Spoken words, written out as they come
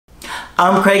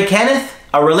I'm Craig Kenneth,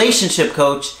 a relationship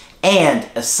coach and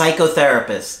a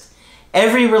psychotherapist.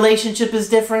 Every relationship is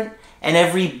different and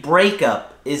every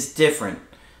breakup is different.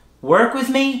 Work with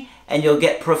me and you'll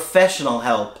get professional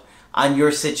help on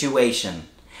your situation.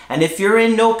 And if you're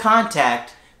in no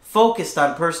contact, focused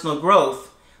on personal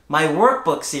growth, my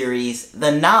workbook series,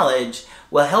 The Knowledge,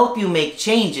 will help you make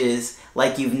changes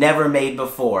like you've never made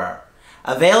before.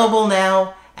 Available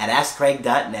now at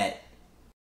AskCraig.net.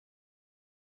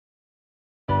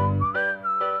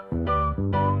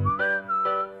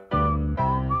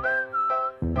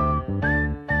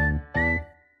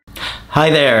 Hi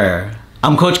there,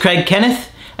 I'm Coach Craig Kenneth,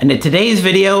 and in today's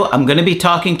video I'm going to be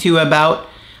talking to you about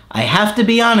I have to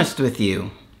be honest with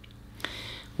you.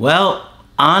 Well,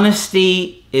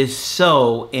 honesty is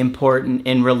so important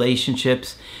in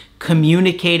relationships,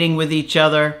 communicating with each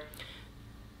other,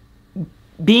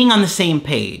 being on the same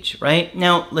page, right?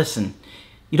 Now, listen,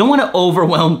 you don't want to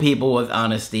overwhelm people with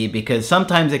honesty because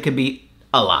sometimes it could be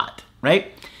a lot,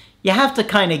 right? You have to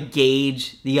kind of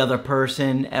gauge the other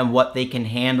person and what they can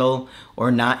handle or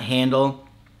not handle,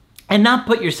 and not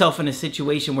put yourself in a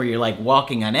situation where you're like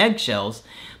walking on eggshells,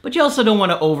 but you also don't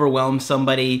want to overwhelm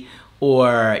somebody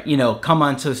or, come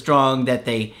on so strong that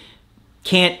they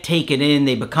can't take it in,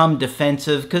 they become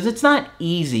defensive, because it's not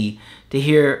easy to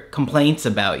hear complaints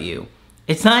about you.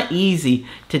 It's not easy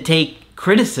to take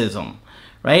criticism,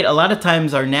 right? A lot of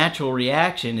times our natural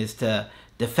reaction is to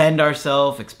defend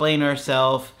ourselves, explain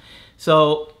ourselves.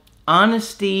 So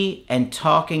honesty and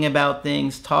talking about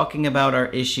things, talking about our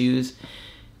issues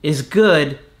is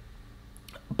good,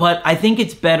 but I think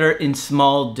it's better in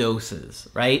small doses,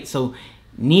 right? So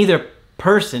neither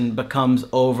person becomes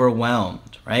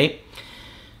overwhelmed, right?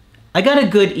 I got a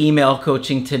good email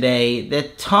coaching today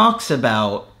that talks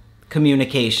about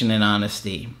communication and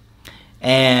honesty.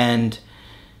 And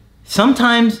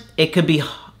sometimes it could be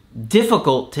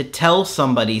difficult to tell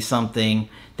somebody something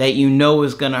that you know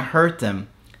is going to hurt them,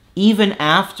 even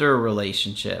after a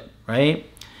relationship, right?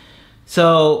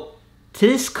 So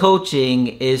this coaching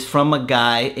is from a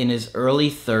guy in his early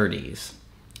 30s,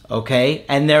 okay?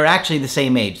 And they're actually the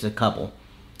same age, the couple.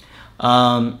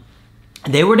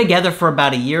 They were together for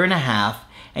about a year and a half,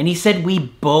 and he said we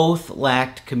both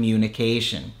lacked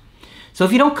communication. So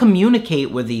if you don't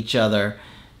communicate with each other,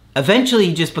 eventually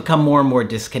you just become more and more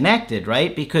disconnected,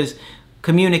 right? Because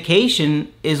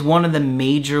communication is one of the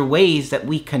major ways that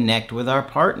we connect with our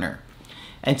partner.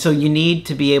 And so you need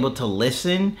to be able to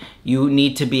listen, you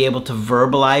need to be able to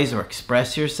verbalize or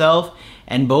express yourself,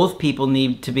 and both people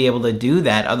need to be able to do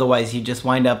that. Otherwise you just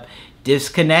wind up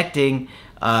disconnecting.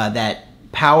 That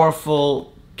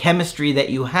powerful chemistry that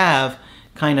you have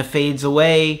kind of fades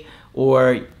away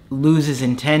or loses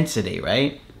intensity,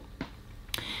 right?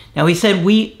 Now he said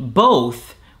we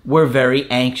both were very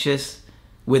anxious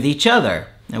with each other.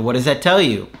 And what does that tell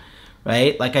you,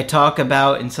 right? Like I talk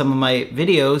about in some of my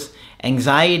videos,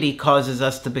 anxiety causes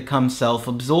us to become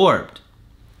self-absorbed.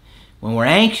 When we're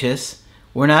anxious,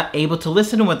 we're not able to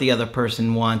listen to what the other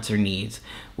person wants or needs.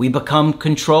 We become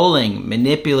controlling,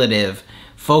 manipulative,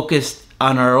 focused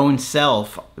on our own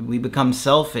self. We become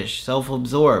selfish,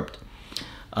 self-absorbed,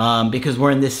 because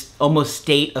we're in this almost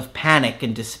state of panic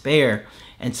and despair.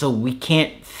 And so we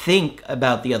can't think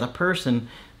about the other person.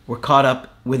 We're caught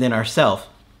up within ourselves.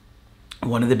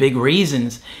 One of the big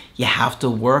reasons you have to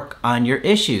work on your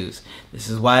issues. This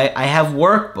is why I have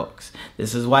workbooks.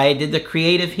 This is why I did the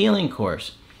creative healing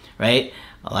course, right?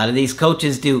 A lot of these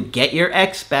coaches do get your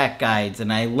ex back guides,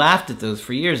 and I laughed at those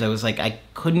for years. I was like, I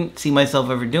couldn't see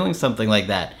myself ever doing something like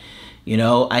that.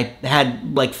 I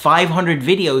had like 500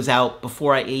 videos out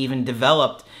before I even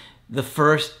developed the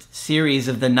first series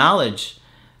of the Knowledge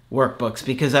workbooks,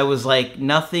 because I was like,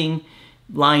 nothing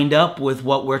lined up with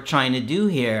what we're trying to do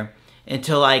here,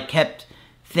 until I kept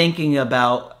thinking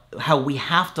about how we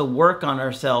have to work on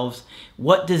ourselves.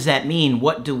 What does that mean?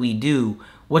 What do we do?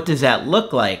 What does that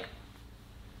look like?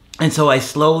 And so I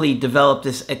slowly developed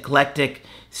this eclectic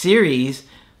series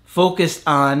focused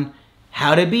on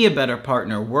how to be a better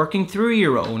partner, working through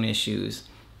your own issues,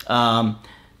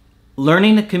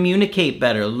 learning to communicate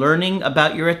better, learning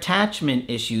about your attachment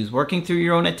issues, working through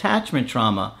your own attachment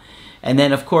trauma. And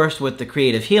then, of course, with the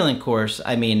creative healing course,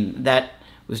 that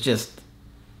was just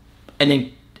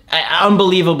an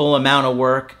unbelievable amount of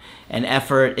work and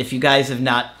effort. If you guys have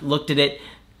not looked at it,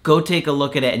 go take a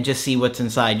look at it and just see what's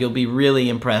inside. You'll be really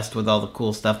impressed with all the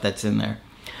cool stuff that's in there.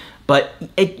 But,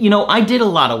 I did a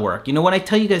lot of work. When I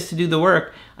tell you guys to do the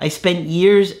work, I spent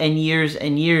years and years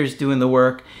and years doing the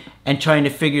work and trying to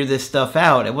figure this stuff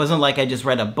out. It wasn't like I just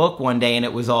read a book one day and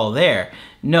it was all there.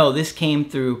 No, this came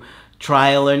through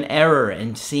trial and error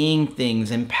and seeing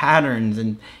things and patterns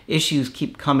and issues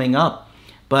keep coming up.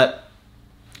 But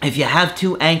if you have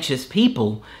two anxious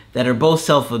people that are both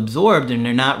self-absorbed and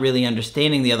they're not really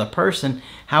understanding the other person,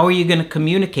 how are you going to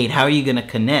communicate? How are you going to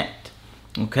connect?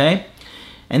 Okay?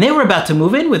 And they were about to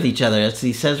move in with each other. As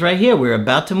he says right here, we're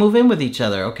about to move in with each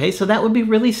other. Okay? So that would be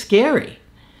really scary.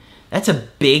 That's a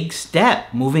big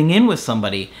step, moving in with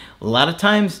somebody. A lot of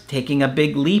times, taking a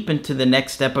big leap into the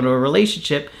next step of a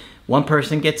relationship, one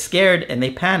person gets scared and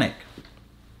they panic.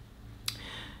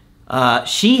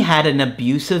 She had an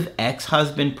abusive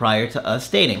ex-husband prior to us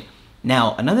dating.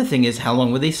 Now, another thing is, how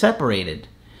long were they separated?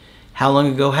 How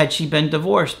long ago had she been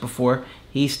divorced before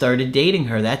he started dating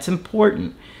her? That's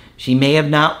important. She may have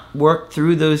not worked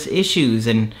through those issues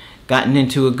and gotten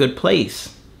into a good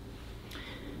place.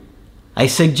 I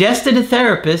suggested a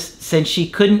therapist since she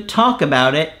couldn't talk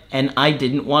about it and I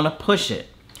didn't want to push it.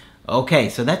 Okay,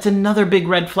 so that's another big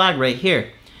red flag right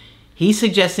here. He's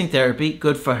suggesting therapy,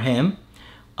 good for him,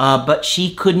 but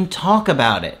she couldn't talk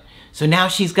about it. So now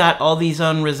she's got all these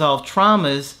unresolved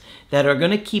traumas that are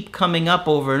going to keep coming up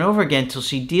over and over again till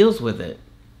she deals with it.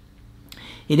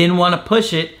 He didn't want to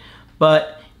push it,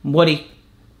 but what he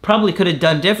probably could have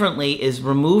done differently is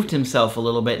removed himself a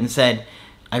little bit and said,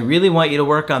 I really want you to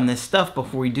work on this stuff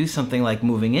before we do something like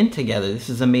moving in together. This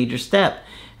is a major step,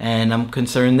 and I'm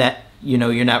concerned that,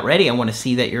 you're not ready. I want to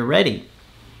see that you're ready.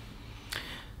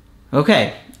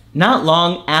 Okay, not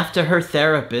long after her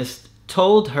therapist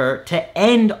told her to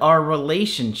end our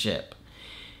relationship,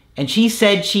 and she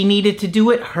said she needed to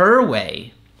do it her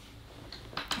way.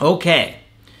 Okay,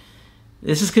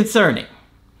 this is concerning.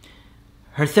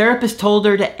 Her therapist told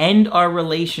her to end our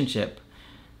relationship.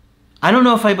 I don't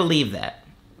know if I believe that.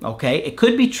 Okay, it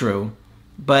could be true,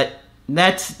 but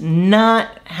that's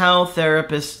not how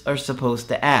therapists are supposed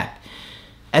to act.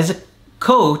 As a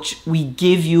coach, we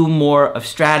give you more of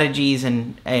strategies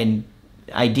and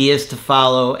ideas to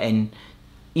follow and,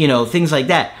 things like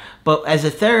that. But as a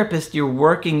therapist, you're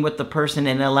working with the person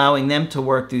and allowing them to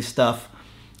work through stuff,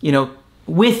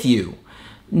 with you.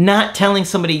 Not telling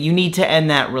somebody you need to end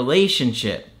that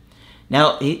relationship.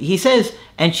 Now, he says,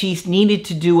 and she needed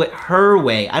to do it her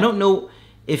way. I don't know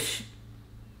if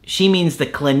she means the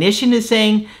clinician is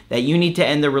saying that you need to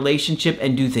end the relationship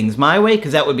and do things my way,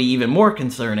 because that would be even more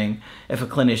concerning if a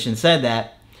clinician said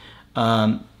that.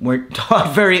 We're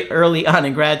taught very early on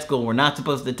in grad school, we're not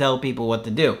supposed to tell people what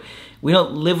to do. We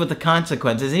don't live with the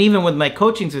consequences. And even with my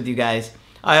coachings with you guys,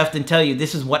 I often tell you,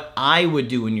 this is what I would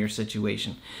do in your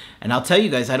situation. And I'll tell you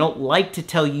guys, I don't like to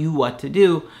tell you what to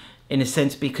do, in a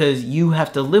sense, because you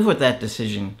have to live with that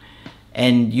decision.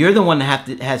 And you're the one that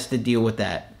has to deal with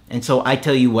that. And so I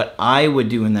tell you what I would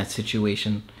do in that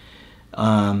situation.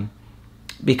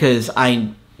 Because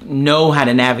I know how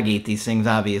to navigate these things,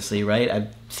 obviously, right?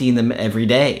 I've seen them every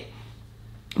day.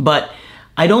 But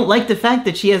I don't like the fact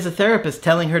that she has a therapist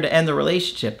telling her to end the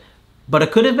relationship. But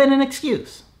it could have been an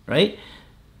excuse, right?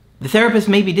 The therapist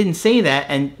maybe didn't say that,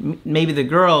 and maybe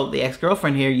the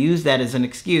ex-girlfriend here, used that as an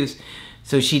excuse,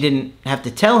 so she didn't have to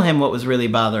tell him what was really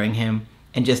bothering him,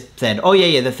 and just said, oh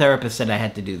yeah, the therapist said I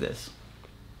had to do this.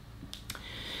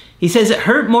 He says, it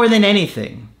hurt more than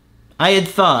anything I had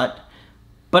thought,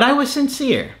 but I was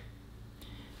sincere.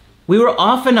 We were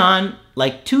off and on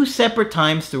like 2 separate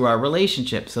times through our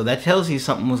relationship, so that tells you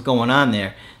something was going on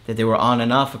there, that they were on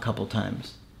and off a couple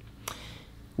times.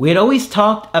 We had always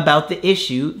talked about the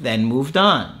issue, then moved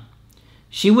on.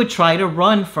 She would try to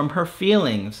run from her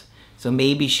feelings, so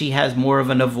maybe she has more of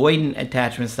an avoidant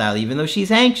attachment style. Even though she's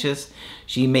anxious,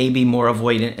 she may be more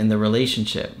avoidant in the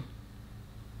relationship.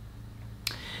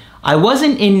 I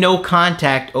wasn't in no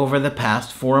contact over the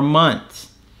past 4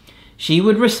 months. She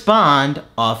would respond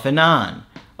off and on.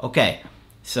 Okay,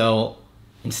 so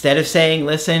instead of saying,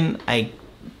 listen,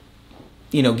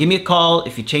 give me a call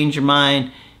if you change your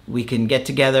mind, we can get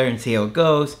together and see how it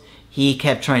goes. He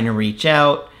kept trying to reach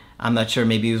out. I'm not sure,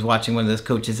 maybe he was watching one of those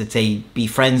coaches that say, be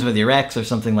friends with your ex or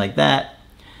something like that.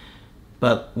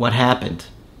 But what happened?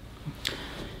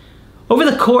 Over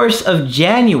the course of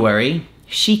January,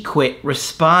 she quit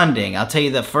responding. I'll tell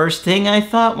you the first thing I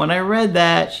thought when I read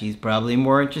that, she's probably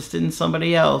more interested in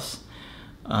somebody else.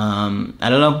 I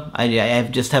don't know. I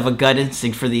just have a gut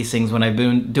instinct for these things when I've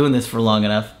been doing this for long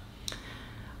enough.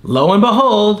 Lo and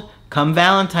behold, come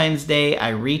Valentine's Day, I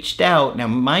reached out. Now,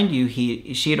 mind you,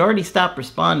 she had already stopped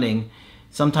responding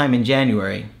sometime in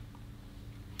January.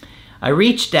 I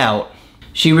reached out.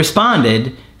 She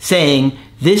responded saying,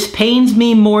 this pains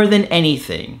me more than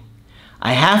anything.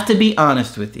 I have to be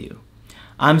honest with you.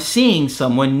 I'm seeing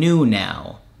someone new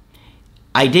now.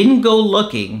 I didn't go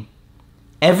looking.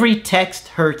 Every text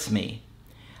hurts me.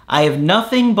 I have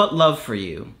nothing but love for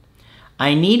you.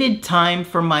 I needed time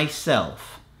for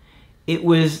myself. It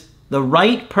was the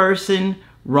right person,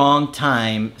 wrong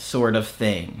time sort of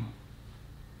thing.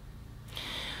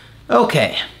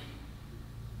 Okay.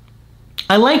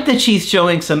 I like that she's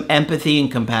showing some empathy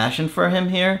and compassion for him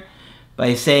here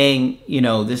by saying,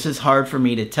 this is hard for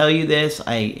me to tell you this.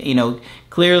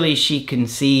 Clearly she can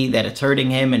see that it's hurting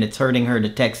him and it's hurting her to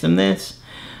text him this.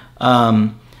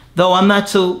 Though I'm not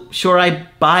so sure I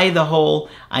buy the whole,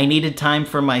 I needed time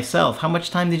for myself. How much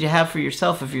time did you have for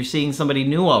yourself if you're seeing somebody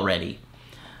new already?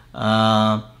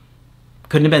 Couldn't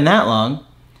have been that long.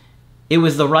 It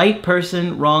was the right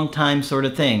person, wrong time sort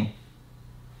of thing.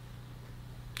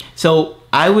 So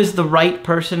I was the right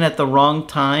person at the wrong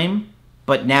time,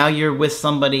 but now you're with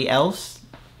somebody else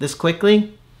this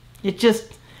quickly? It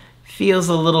just feels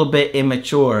a little bit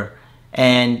immature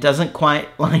and doesn't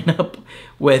quite line up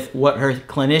with what her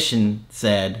clinician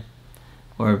said,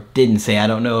 or didn't say. I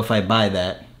don't know if I buy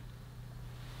that.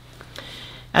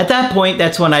 At that point,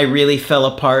 that's when I really fell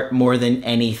apart more than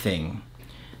anything.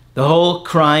 The whole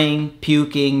crying,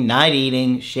 puking, not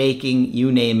eating, shaking,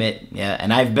 you name it. Yeah,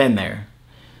 and I've been there.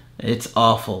 It's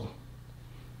awful.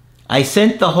 I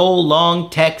sent the whole long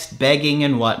text begging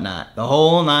and whatnot, the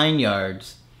whole 9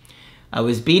 yards. I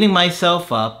was beating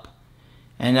myself up,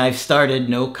 and I've started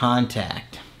no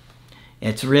contact.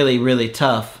 It's really, really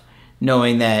tough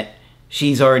knowing that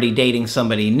she's already dating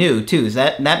somebody new, too.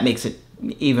 That makes it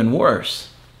even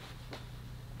worse.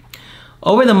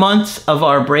 Over the months of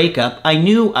our breakup, I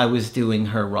knew I was doing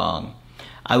her wrong.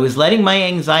 I was letting my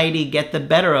anxiety get the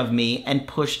better of me and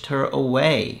pushed her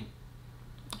away.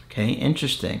 Okay,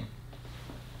 interesting.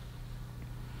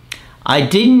 I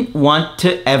didn't want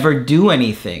to ever do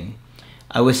anything.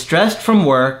 I was stressed from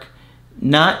work,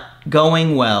 not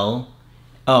going well.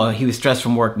 Oh, he was stressed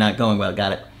from work, not going well.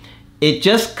 Got it. It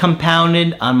just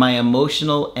compounded on my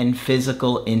emotional and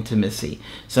physical intimacy.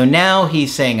 So now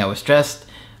he's saying I was stressed,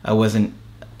 I wasn't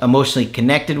emotionally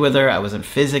connected with her, I wasn't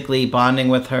physically bonding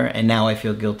with her, and now I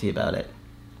feel guilty about it.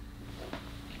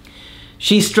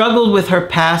 She struggled with her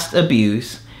past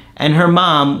abuse, and her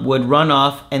mom would run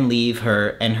off and leave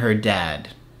her and her dad.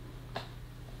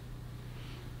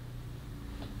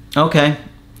 Okay.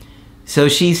 So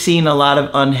she's seen a lot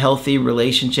of unhealthy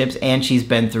relationships, and she's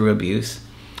been through abuse.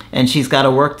 And she's got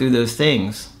to work through those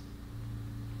things.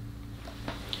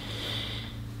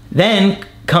 Then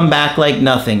come back like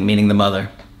nothing, meaning the mother.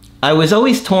 I was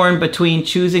always torn between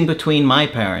choosing between my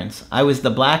parents. I was the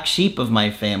black sheep of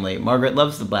my family. Margaret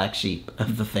loves the black sheep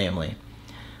of the family.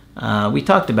 We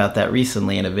talked about that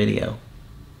recently in a video.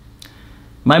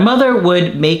 My mother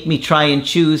would make me try and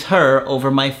choose her over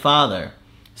my father.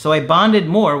 So I bonded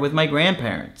more with my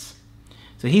grandparents.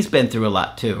 So he's been through a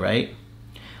lot too, right?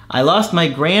 I lost my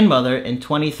grandmother in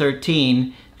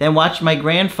 2013, then watched my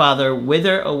grandfather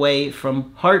wither away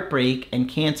from heartbreak and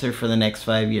cancer for the next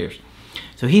 5 years.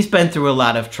 So he's been through a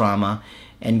lot of trauma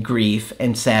and grief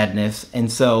and sadness, and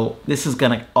so this is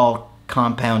going to all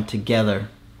compound together.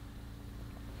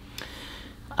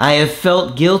 I have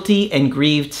felt guilty and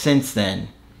grieved since then.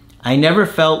 I never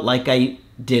felt like I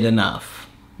did enough.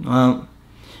 Well,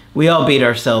 we all beat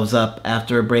ourselves up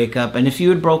after a breakup, and if you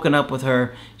had broken up with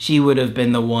her, she would have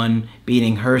been the one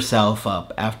beating herself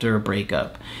up after a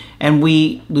breakup. And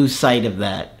we lose sight of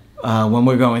that when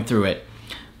we're going through it.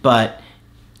 But,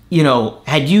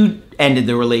 had you ended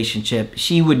the relationship,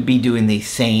 she would be doing the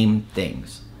same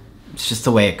things. It's just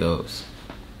the way it goes.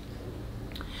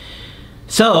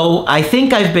 So, I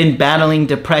think I've been battling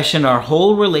depression our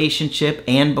whole relationship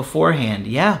and beforehand.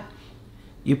 Yeah.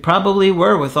 You probably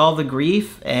were, with all the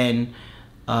grief and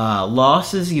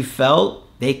losses you felt.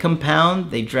 They compound,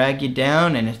 they drag you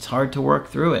down, and it's hard to work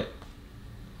through it.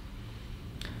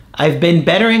 I've been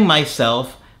bettering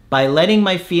myself by letting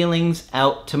my feelings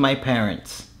out to my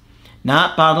parents,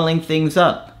 not bottling things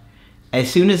up.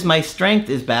 As soon as my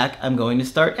strength is back, I'm going to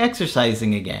start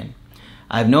exercising again.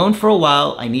 I've known for a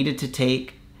while I needed to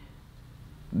make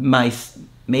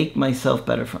myself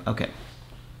better.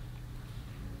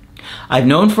 I've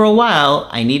known for a while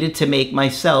I needed to make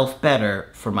myself better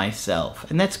for myself.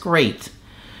 And that's great.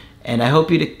 And I hope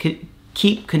you to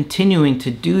keep continuing to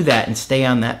do that and stay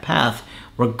on that path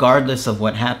regardless of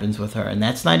what happens with her. And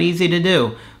that's not easy to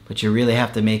do, but you really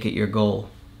have to make it your goal.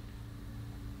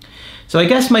 So I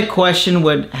guess my question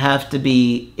would have to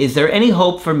be, is there any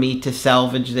hope for me to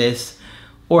salvage this,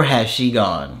 or has she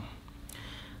gone?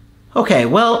 Okay,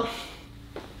 well,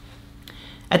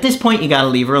 at this point you gotta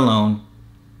leave her alone.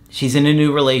 She's in a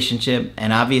new relationship,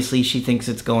 and obviously she thinks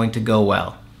it's going to go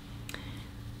well.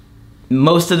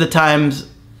 Most of the times,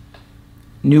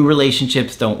 new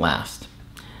relationships don't last.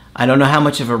 I don't know how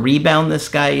much of a rebound this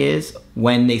guy is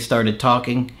when they started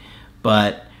talking,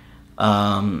 but,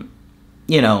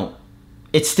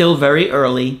 it's still very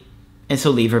early, and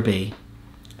so leave her be.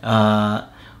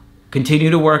 Continue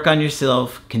to work on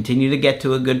yourself, continue to get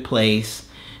to a good place,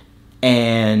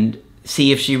 and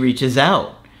see if she reaches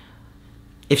out.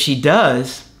 If she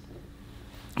does,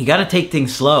 you got to take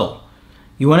things slow.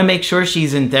 You want to make sure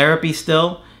she's in therapy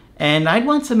still, and I'd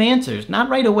want some answers. Not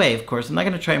right away, of course. I'm not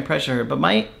going to try and pressure her, but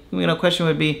my question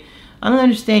would be, I don't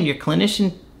understand.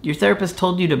 Your therapist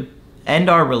told you to end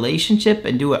our relationship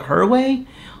and do it her way?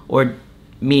 Or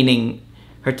meaning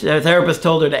her therapist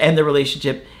told her to end the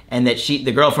relationship and that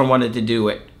the girlfriend wanted to do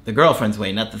it the girlfriend's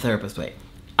way, not the therapist's way.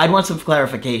 I'd want some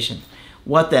clarification,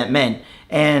 what that meant,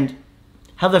 and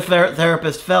how the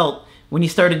therapist felt when you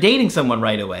started dating someone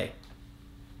right away.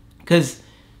 Because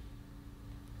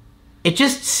it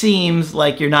just seems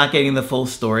like you're not getting the full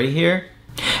story here.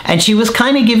 And she was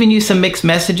kind of giving you some mixed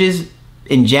messages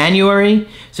in January.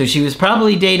 So she was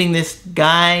probably dating this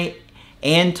guy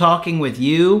and talking with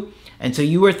you. And so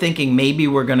you were thinking maybe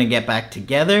we're going to get back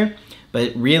together.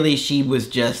 But really she was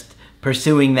just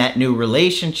pursuing that new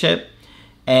relationship.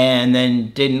 And then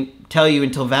didn't tell you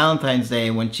until Valentine's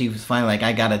Day when she was finally like,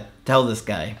 I got to tell this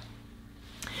guy.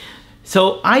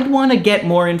 So I'd want to get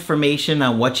more information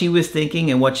on what she was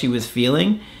thinking and what she was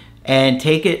feeling and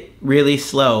take it really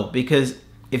slow, because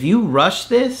if you rush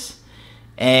this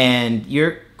and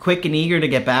you're quick and eager to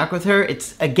get back with her,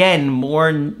 it's again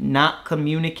more not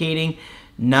communicating,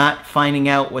 not finding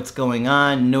out what's going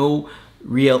on, no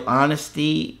real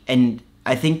honesty. And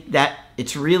I think that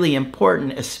it's really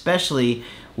important, especially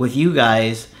with you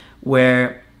guys,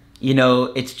 where,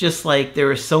 it's just like there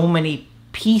are so many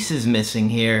pieces missing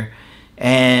here.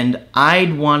 And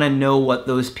I'd want to know what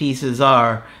those pieces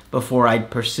are before I'd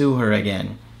pursue her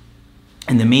again.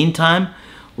 In the meantime,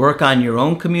 work on your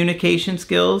own communication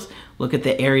skills. Look at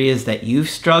the areas that you've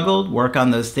struggled. Work on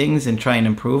those things and try and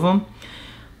improve them.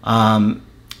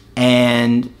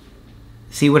 And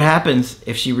see what happens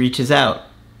if she reaches out.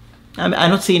 I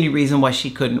don't see any reason why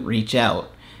she couldn't reach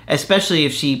out, especially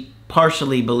if she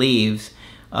partially believes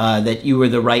that you were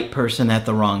the right person at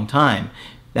the wrong time.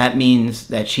 That means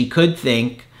that she could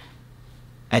think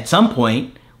at some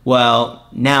point, well,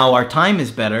 now our time is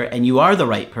better and you are the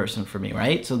right person for me,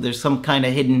 right? So there's some kind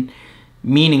of hidden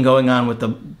meaning going on with the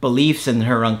beliefs in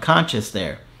her unconscious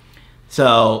there.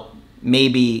 So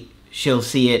maybe she'll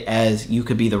see it as you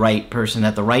could be the right person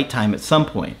at the right time at some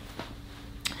point.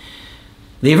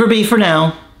 Leave her be for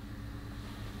now.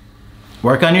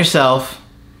 Work on yourself.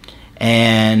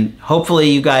 And hopefully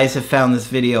you guys have found this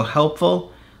video helpful.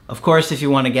 Of course, if you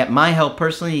want to get my help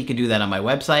personally, you can do that on my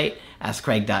website,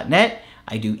 AskCraig.net.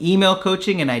 I do email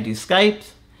coaching and I do Skype.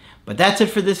 But that's it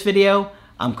for this video.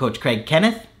 I'm Coach Craig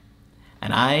Kenneth,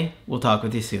 and I will talk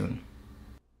with you soon.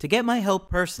 To get my help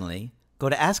personally, go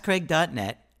to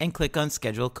AskCraig.net and click on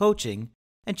Schedule Coaching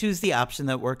and choose the option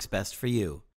that works best for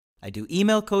you. I do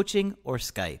email coaching or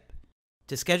Skype.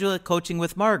 To schedule a coaching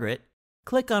with Margaret,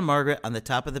 click on Margaret on the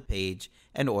top of the page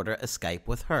and order a Skype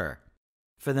with her.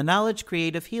 For the Knowledge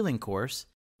Creative Healing course,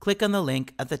 click on the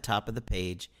link at the top of the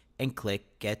page and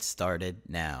click Get Started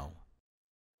Now.